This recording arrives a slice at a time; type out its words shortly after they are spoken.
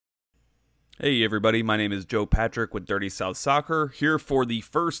Hey everybody, my name is Joe Patrick with Dirty South Soccer, here for the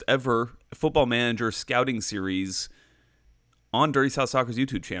first ever Football Manager scouting series on Dirty South Soccer's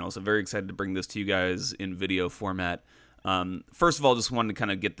YouTube channel. So I'm very excited to bring this to you guys in video format. First of all, just wanted to kind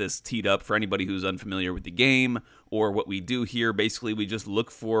of get this teed up for anybody who's unfamiliar with the game or what we do here. Basically, we just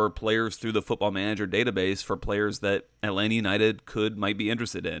look for players through the Football Manager database for players that Atlanta United might be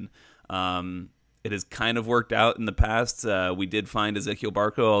interested in. It has kind of worked out in the past. We did find Ezequiel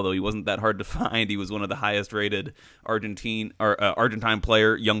Barco, although he wasn't that hard to find. He was one of the highest rated Argentine young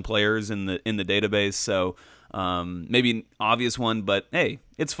players in the database. So maybe an obvious one, but hey,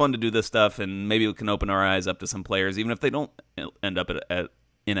 it's fun to do this stuff, and maybe we can open our eyes up to some players, even if they don't end up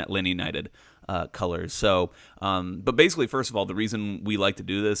in Atlanta United colors. So, but basically, first of all, the reason we like to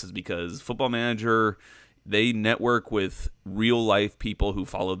do this is because Football Manager, they network with real life people who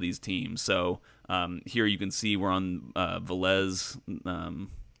follow these teams. So here you can see we're on Velez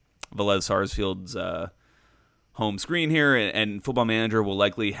Sarsfield's home screen here, and Football Manager will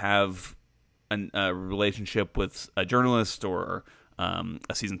likely have a relationship with a journalist or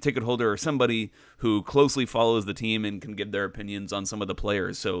a season ticket holder or somebody who closely follows the team and can give their opinions on some of the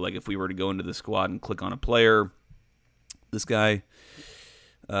players. So like if we were to go into the squad and click on a player, this guy,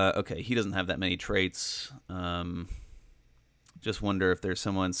 okay, he doesn't have that many traits. Just wonder if there's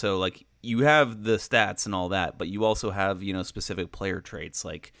someone. So like you have the stats and all that, but you also have, you know, specific player traits,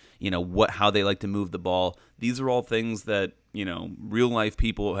 like, you know, how they like to move the ball. These are all things that, you know, real life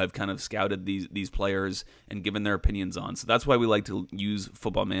people have kind of scouted these players and given their opinions on. So that's why we like to use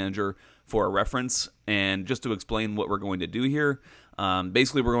Football Manager for a reference. And just to explain what we're going to do here,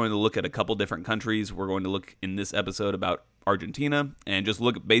 basically we're going to look at a couple different countries. We're going to look in this episode about Argentina and just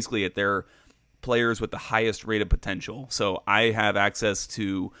look basically at their players with the highest rated potential. So I have access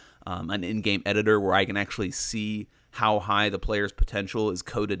to an in-game editor where I can actually see how high the player's potential is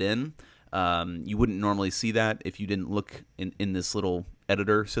coded in. You wouldn't normally see that if you didn't look in this little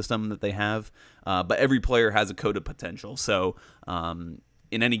editor system that they have. But every player has a coded potential. So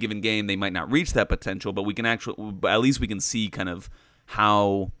in any given game, they might not reach that potential, but we can at least we can see kind of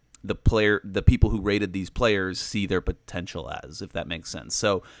how the people who rated these players see their potential as, if that makes sense.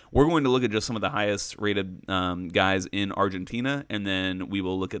 So we're going to look at just some of the highest rated guys in Argentina, and then we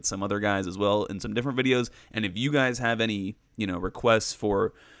will look at some other guys as well in some different videos. And if you guys have any, you know, requests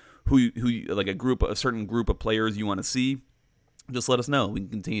for who like a certain group of players you want to see, just let us know. We can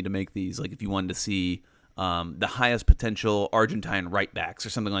continue to make these. Like if you wanted to see the highest potential Argentine right backs or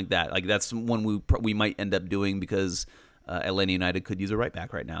something like that, like that's one we might end up doing because Atlanta United could use a right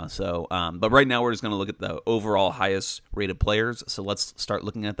back right now. So, but right now we're just going to look at the overall highest rated players. So let's start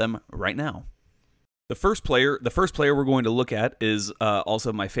looking at them right now. The first player we're going to look at is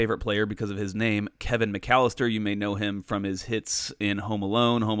also my favorite player because of his name, Kevin McAllister. You may know him from his hits in Home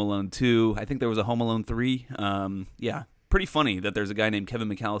Alone, Home Alone 2. I think there was a Home Alone 3. Yeah, pretty funny that there's a guy named Kevin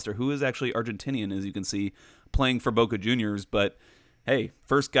McAllister who is actually Argentinian, as you can see, playing for Boca Juniors. But hey,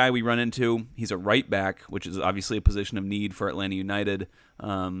 first guy we run into, he's a right back, which is obviously a position of need for Atlanta United,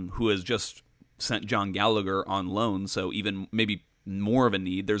 who has just sent John Gallagher on loan, so even maybe more of a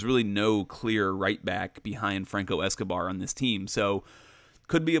need. There's really no clear right back behind Franco Escobar on this team, so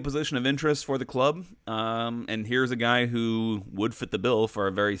could be a position of interest for the club. And here's a guy who would fit the bill for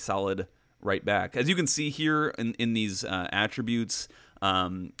a very solid right back. As you can see here in these attributes,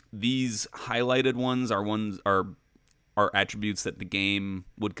 these highlighted ones are attributes that the game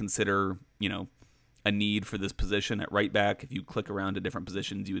would consider, you know, a need for this position at right back. If you click around to different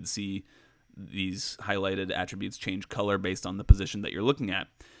positions, you would see these highlighted attributes change color based on the position that you're looking at.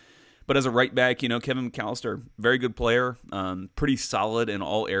 But as a right back, you know, Kevin McAllister, very good player, pretty solid in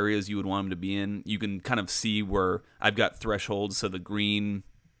all areas you would want him to be in. You can kind of see where I've got thresholds, so the green,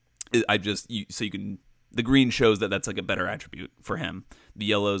 the green shows that that's like a better attribute for him. The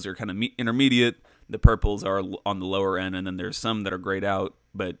yellows are kind of intermediate. The purples are on the lower end, and then there's some that are grayed out,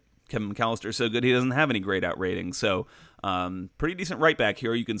 but Kevin McAllister is so good he doesn't have any grayed out ratings. So pretty decent right back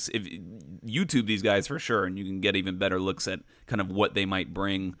here. You can YouTube these guys for sure, and you can get even better looks at kind of what they might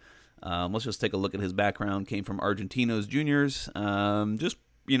bring. Let's just take a look at his background. Came from Argentinos Juniors.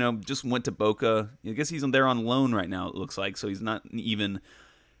 Just went to Boca. I guess he's there on loan right now, it looks like, so he's not even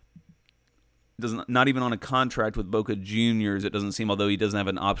on a contract with Boca Juniors, it doesn't seem, although he doesn't have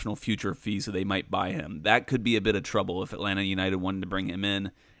an optional future fee, so they might buy him. That could be a bit of trouble if Atlanta United wanted to bring him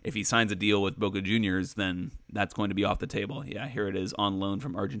in. If he signs a deal with Boca Juniors, then that's going to be off the table. Yeah, here it is, on loan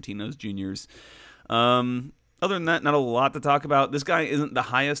from Argentinos Juniors. Other than that, not a lot to talk about. This guy isn't the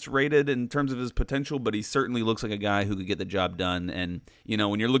highest rated in terms of his potential, but he certainly looks like a guy who could get the job done. And,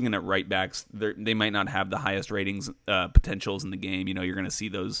 when you're looking at right backs, they might not have the highest ratings potentials in the game. You're going to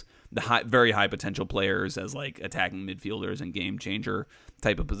see very high potential players as like attacking midfielders and game changer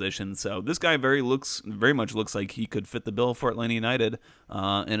type of positions. So this guy very much looks like he could fit the bill for Atlanta United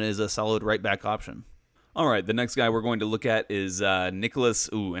and is a solid right back option. All right, the next guy we're going to look at is Nicholas.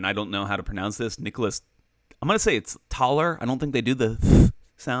 And I don't know how to pronounce this. Nicholas. I'm going to say it's taller. I don't think they do the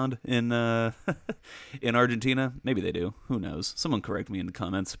sound in in Argentina. Maybe they do. Who knows? Someone correct me in the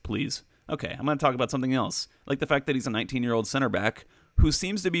comments, please. Okay, I'm going to talk about something else, like the fact that he's a 19-year-old center back who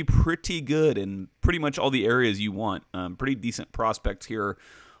seems to be pretty good in pretty much all the areas you want. Pretty decent prospect here.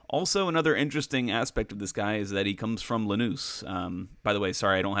 Also, another interesting aspect of this guy is that he comes from Lanús. By the way,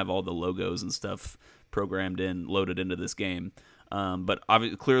 sorry, I don't have all the logos and stuff loaded into this game. But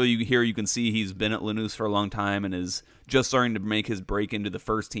obviously, clearly you can see he's been at Lanús for a long time and is just starting to make his break into the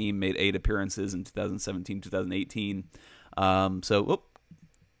first team, made 8 appearances in 2017, 2018.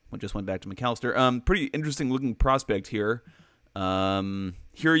 We just went back to McAllister. Pretty interesting looking prospect here.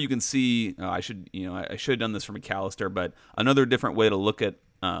 Here you can see, I should have done this for McAllister, but another different way to look at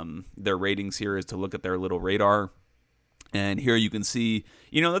their ratings here is to look at their little radar. And here you can see,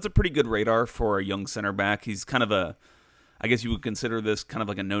 that's a pretty good radar for a young center back. He's kind of I guess you would consider this kind of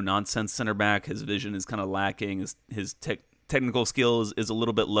like a no-nonsense center back. His vision is kind of lacking. His technical skill is a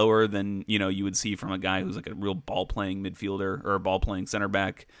little bit lower than you would see from a guy who's like a real ball-playing midfielder or a ball-playing center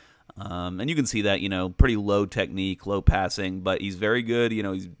back. And you can see that, pretty low technique, low passing, but he's very good.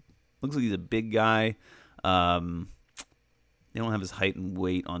 Looks like he's a big guy. They don't have his height and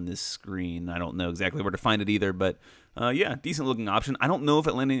weight on this screen. I don't know exactly where to find it either, but yeah, decent looking option. I don't know if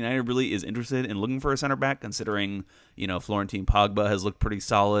Atlanta United really is interested in looking for a center back, considering Florentin Pogba has looked pretty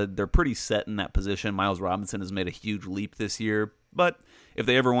solid. They're pretty set in that position. Miles Robinson has made a huge leap this year, but if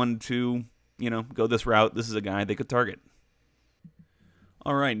they ever wanted to go this route, this is a guy they could target.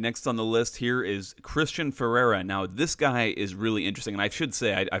 All right, next on the list here is Christian Ferreira. Now, this guy is really interesting, and I should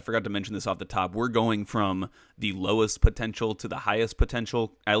say, I forgot to mention this off the top. We're going from the lowest potential to the highest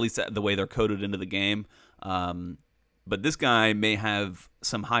potential, at least the way they're coded into the game. But this guy may have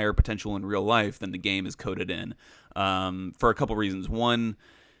some higher potential in real life than the game is coded in for a couple reasons.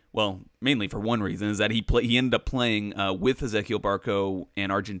 Mainly for one reason, is that he ended up playing with Ezequiel Barco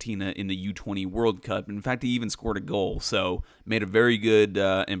and Argentina in the U20 World Cup. In fact, he even scored a goal, so made a very good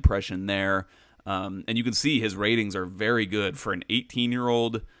impression there. And you can see his ratings are very good for an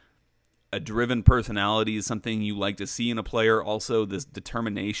 18-year-old. A driven personality is something you like to see in a player. Also, this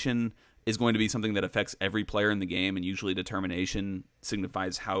determination is going to be something that affects every player in the game, and usually determination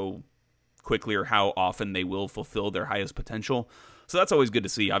signifies how quickly or how often they will fulfill their highest potential. So that's always good to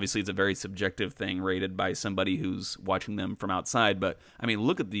see. Obviously, it's a very subjective thing rated by somebody who's watching them from outside. But, I mean,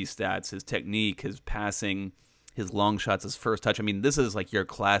 look at these stats. His technique, his passing, his long shots, his first touch. I mean, this is like your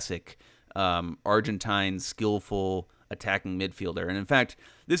classic Argentine, skillful, attacking midfielder. And, in fact,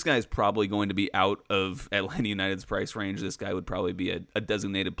 this guy is probably going to be out of Atlanta United's price range. This guy would probably be a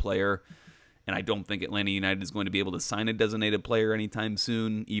designated player. And I don't think Atlanta United is going to be able to sign a designated player anytime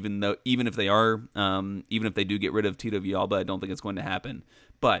soon, even if they do get rid of Tito Villalba, I don't think it's going to happen.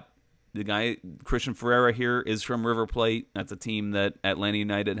 But the guy, Christian Ferreira here, is from River Plate. That's a team that Atlanta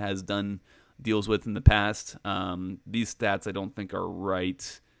United has done deals with in the past. These stats I don't think are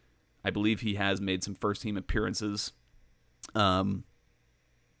right. I believe he has made some first-team appearances, but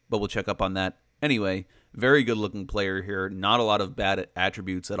we'll check up on that. Anyway, very good-looking player here. Not a lot of bad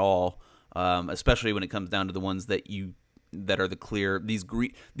attributes at all. Especially when it comes down to the ones that are the clear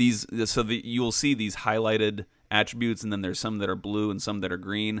you will see these highlighted attributes, and then there's some that are blue and some that are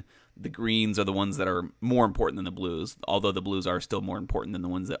green. The greens are the ones that are more important than the blues, although the blues are still more important than the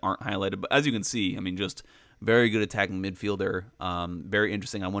ones that aren't highlighted. But as you can see, I mean, just very good attacking midfielder. Very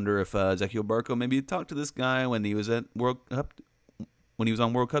interesting. I wonder if Ezequiel Barco maybe talked to this guy when he was at when he was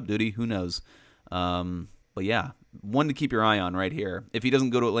on World Cup duty. Who knows? But yeah, one to keep your eye on right here. If he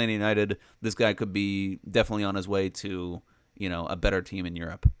doesn't go to Atlanta United, this guy could be definitely on his way to, a better team in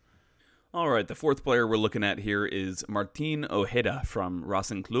Europe. All right, the fourth player we're looking at here is Martin Ojeda from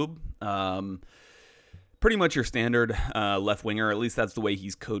Racing Club. Pretty much your standard left winger. At least that's the way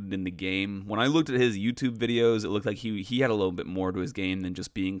he's coded in the game. When I looked at his YouTube videos, it looked like he had a little bit more to his game than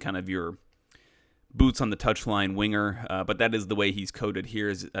just being kind of your boots on the touchline winger, but that is the way he's coded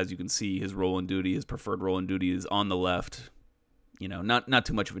here. As you can see, his role and duty, his preferred role and duty is on the left. Not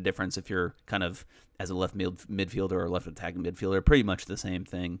too much of a difference if you're kind of as a left midfielder or left attacking midfielder. Pretty much the same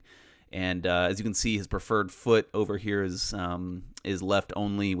thing. And as you can see, his preferred foot over here is left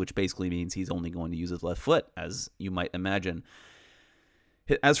only, which basically means he's only going to use his left foot, as you might imagine.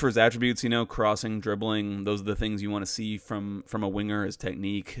 As for his attributes, crossing, dribbling, those are the things you want to see from a winger. His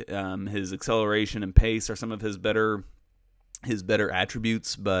technique, his acceleration and pace are some of his better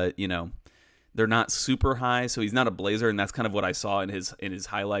attributes, but they're not super high, so he's not a blazer, and that's kind of what I saw in his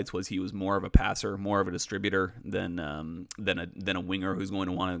highlights. Was he was more of a passer, more of a distributor than a winger who's going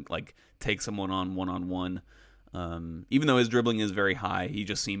to want to take someone on one-on-one. Even though his dribbling is very high, he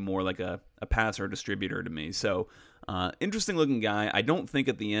just seemed more like a passer distributor to me. So interesting looking guy. I don't think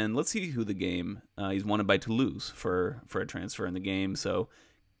at the end, let's see who the game, he's wanted by Toulouse for a transfer in the game. So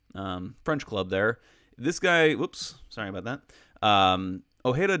French club there. This guy, whoops, sorry about that.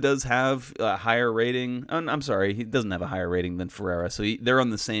 Ojeda does have a higher rating. I'm sorry, he doesn't have a higher rating than Ferreira. So they're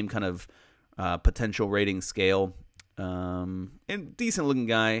on the same kind of potential rating scale. And decent looking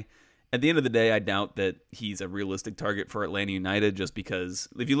guy. At the end of the day, I doubt that he's a realistic target for Atlanta United, just because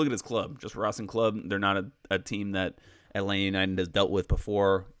if you look at his club, just Racing Club, they're not a team that Atlanta United has dealt with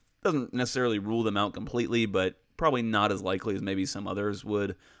before. Doesn't necessarily rule them out completely, but probably not as likely as maybe some others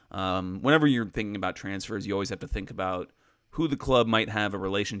would. Whenever you're thinking about transfers, you always have to think about who the club might have a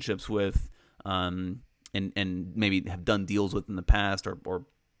relationships with, and maybe have done deals with in the past, or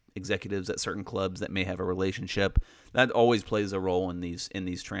executives at certain clubs that may have a relationship. That always plays a role in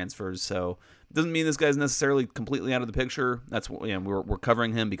these transfers. So it doesn't mean this guy's necessarily completely out of the picture. That's we're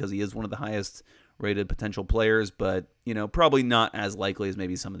covering him because he is one of the highest rated potential players, but probably not as likely as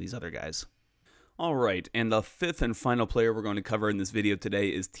maybe some of these other guys. All right, and the fifth and final player we're going to cover in this video today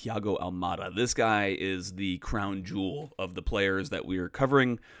is Thiago Almada. This guy is the crown jewel of the players that we are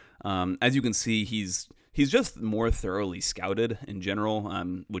covering. As you can see, he's just more thoroughly scouted in general,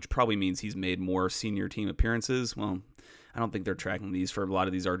 which probably means he's made more senior team appearances. Well, I don't think they're tracking these for a lot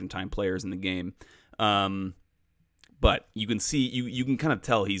of these Argentine players in the game. But you can see, you can kind of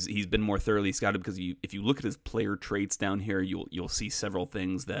tell he's been more thoroughly scouted, because if you look at his player traits down here, you'll see several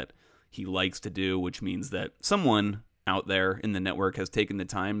things that he likes to do, which means that someone out there in the network has taken the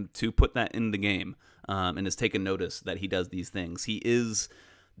time to put that in the game, and has taken notice that he does these things. He is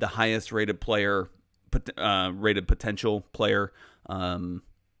the highest rated player, rated potential player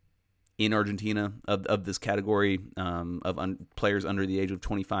in Argentina of this category of players under the age of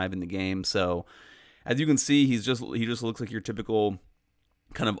 25 in the game. So as you can see, he just looks like your typical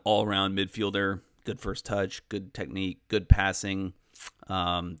kind of all-around midfielder. Good first touch, good technique, good passing,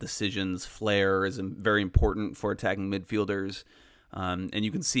 decisions, flair is very important for attacking midfielders. And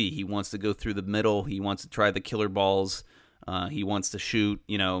you can see he wants to go through the middle. He wants to try the killer balls. He wants to shoot.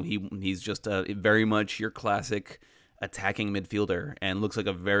 He's just very much your classic attacking midfielder, and looks like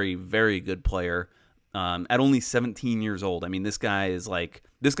a very, very good player. At only 17 years old. I mean, this guy looks like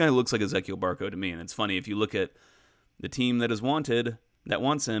Ezequiel Barco to me. And it's funny, if you look at the team that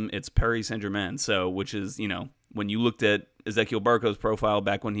wants him, it's Paris Saint-Germain. So, which is, when you looked at Ezequiel Barco's profile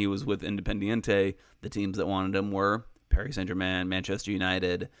back when he was with Independiente, the teams that wanted him were Paris Saint-Germain, Manchester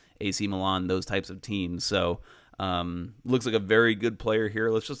United, AC Milan, those types of teams. So, looks like a very good player here.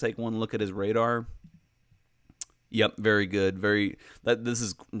 Let's just take one look at his radar. Yep, very good. This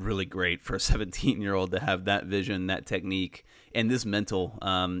is really great for a 17-year-old to have that vision, that technique, and this mental.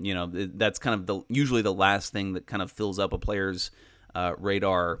 That's kind of usually the last thing that kind of fills up a player's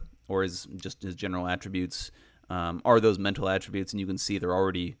radar, or his general attributes, are those mental attributes, and you can see they're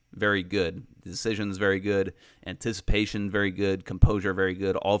already very good. Decisions very good, anticipation very good, composure very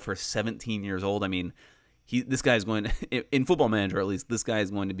good, all for 17 years old. I mean, this guy is going to, in Football Manager at least, this guy is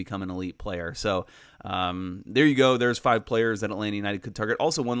going to become an elite player. So there you go. There's 5 players that Atlanta United could target.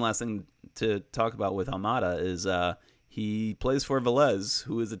 Also, one last thing to talk about with Almada is he plays for Velez,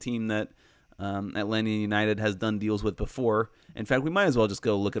 who is a team that Atlanta United has done deals with before. In fact, we might as well just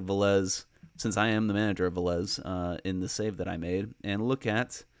go look at Velez, since I am the manager of Velez, in the save that I made, and look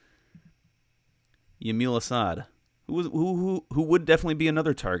at Yamil Assad, who would definitely be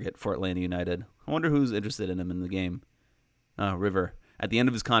another target for Atlanta United. I wonder who's interested in him in the game. River. At the end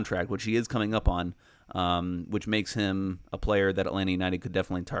of his contract, which he is coming up on, which makes him a player that Atlanta United could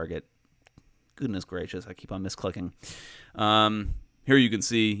definitely target. Goodness gracious, I keep on misclicking. Here you can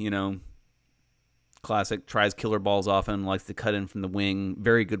see, classic, tries killer balls often, likes to cut in from the wing.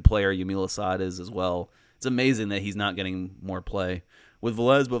 Very good player, Yamil Assad is as well. It's amazing that he's not getting more play with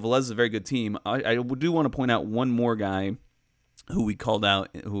Velez, but Velez is a very good team. I do want to point out one more guy who we called out,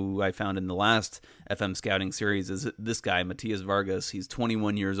 who I found in the last FM scouting series, is this guy, Matias Vargas. He's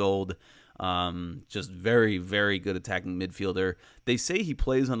 21 years old, just very, very good attacking midfielder. They say he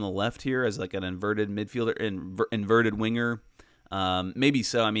plays on the left here as like an inverted midfielder, inverted winger. Maybe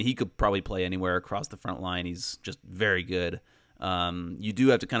so. I mean, he could probably play anywhere across the front line. He's just very good. You do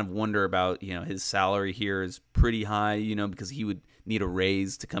have to kind of wonder about, his salary here is pretty high, because he would need a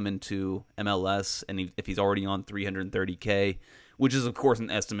raise to come into MLS, and if he's already on $330K, which is of course an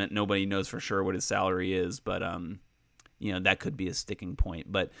estimate. Nobody knows for sure what his salary is, but that could be a sticking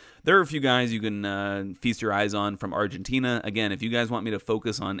point. But there are a few guys you can feast your eyes on from Argentina. Again, if you guys want me to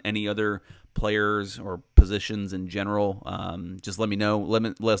focus on any other players or positions in general, just let me know.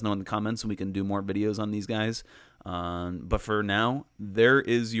 Let us know in the comments, and we can do more videos on these guys. But for now, there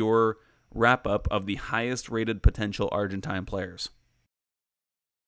is your wrap-up of the highest-rated potential Argentine players.